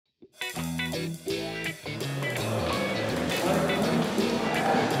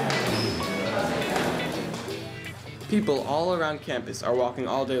People all around campus are walking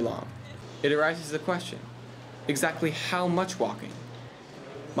all day long. It arises the question, exactly how much walking?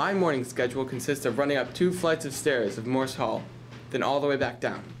 My morning schedule consists of running up 2 flights of stairs of Morse Hall, then all the way back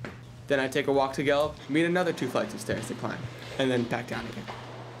down. Then I take a walk to Gelb, meet another 2 flights of stairs to climb, and then back down again.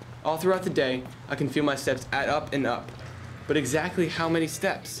 All throughout the day, I can feel my steps add up and up. But exactly how many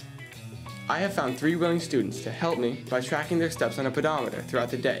steps? I have found 3 willing students to help me by tracking their steps on a pedometer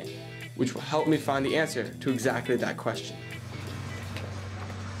throughout the day, which will help me find the answer to exactly that question.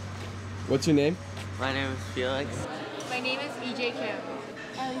 What's your name? My name is Felix. My name is EJ Kim.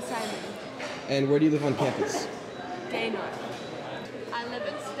 Ellie Simon. And where do you live on campus? Day North. I live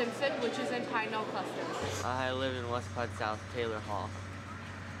in Stimson, which is in Pine Knoll Cluster. I live in Westport South, Taylor Hall.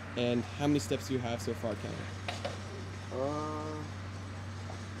 And how many steps do you have so far, counted?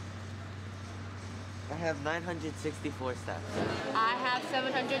 I have 964 steps. I have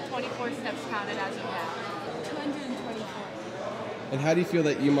 724 steps counted as of now. 224. And how do you feel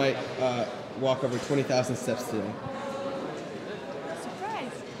that you might walk over 20,000 steps today?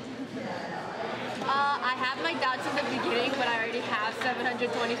 Surprise. I have my doubts in the beginning, but I already have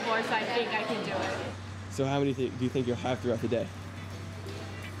 724, so I think I can do it. So how many do you think you'll have throughout the day?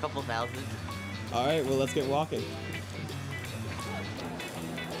 A couple thousand. All right, well, let's get walking.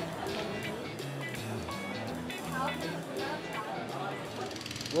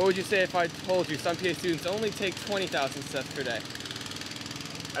 What would you say if I told you some PA students only take 20,000 steps per day?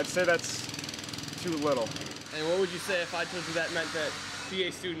 I'd say that's too little. And what would you say if I told you that meant that PA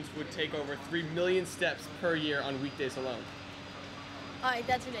students would take over 3 million steps per year on weekdays alone? Alright,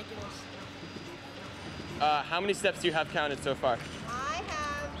 that's ridiculous. How many steps do you have counted so far? I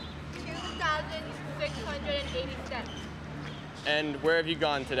have 2,680 steps. And where have you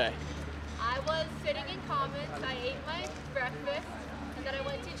gone today? I was sitting in Commons, I ate my breakfast, and then I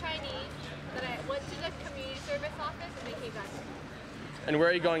went to Chinese, then I went to the community service office, and then came back. And where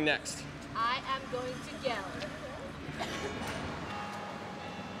are you going next? I am going to Gelb.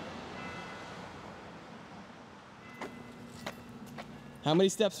 How many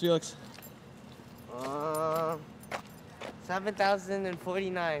steps, Felix?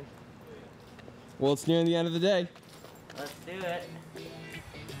 7,049. Well, it's nearing the end of the day. Let's do it.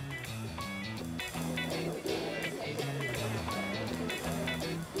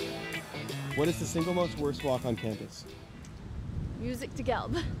 What is the single most worst walk on campus? Music to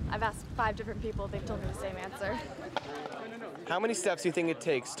Gelb. I've asked 5 different people, they've told me the same answer. How many steps do you think it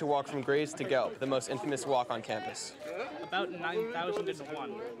takes to walk from Grays to Gelb, the most infamous walk on campus? About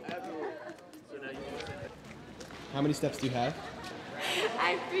 9,001. How many steps do you have?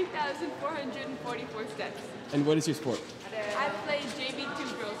 I have 3,444 steps. And what is your sport? I play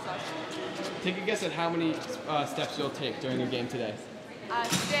JV2 girls soccer. Take a guess at how many steps you'll take during your game today.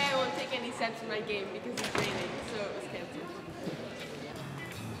 Today I won't take any steps in my game because it's raining, so it was canceled.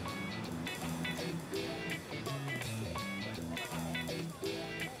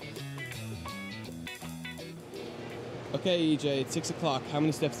 Okay, EJ, it's 6 o'clock. How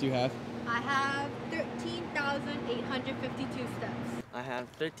many steps do you have? I have 13,852 steps. I have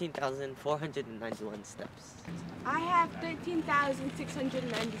 13,491 steps. I have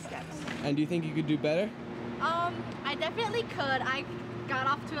 13,690 steps. And do you think you could do better? I definitely could. I got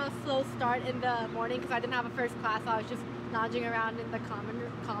off to a slow start in the morning because I didn't have a first class. I was just lounging around in the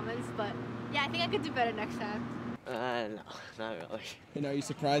commons, but yeah, I think I could do better next time. No, not really. And are you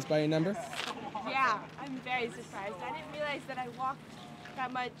surprised by your number? Yeah, I'm very surprised. I didn't realize that I walked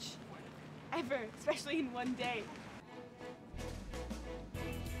that much ever, especially in one day.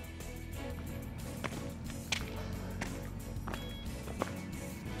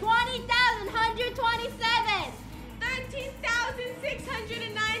 $20,127!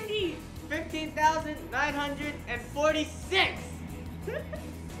 13,690! 15,946!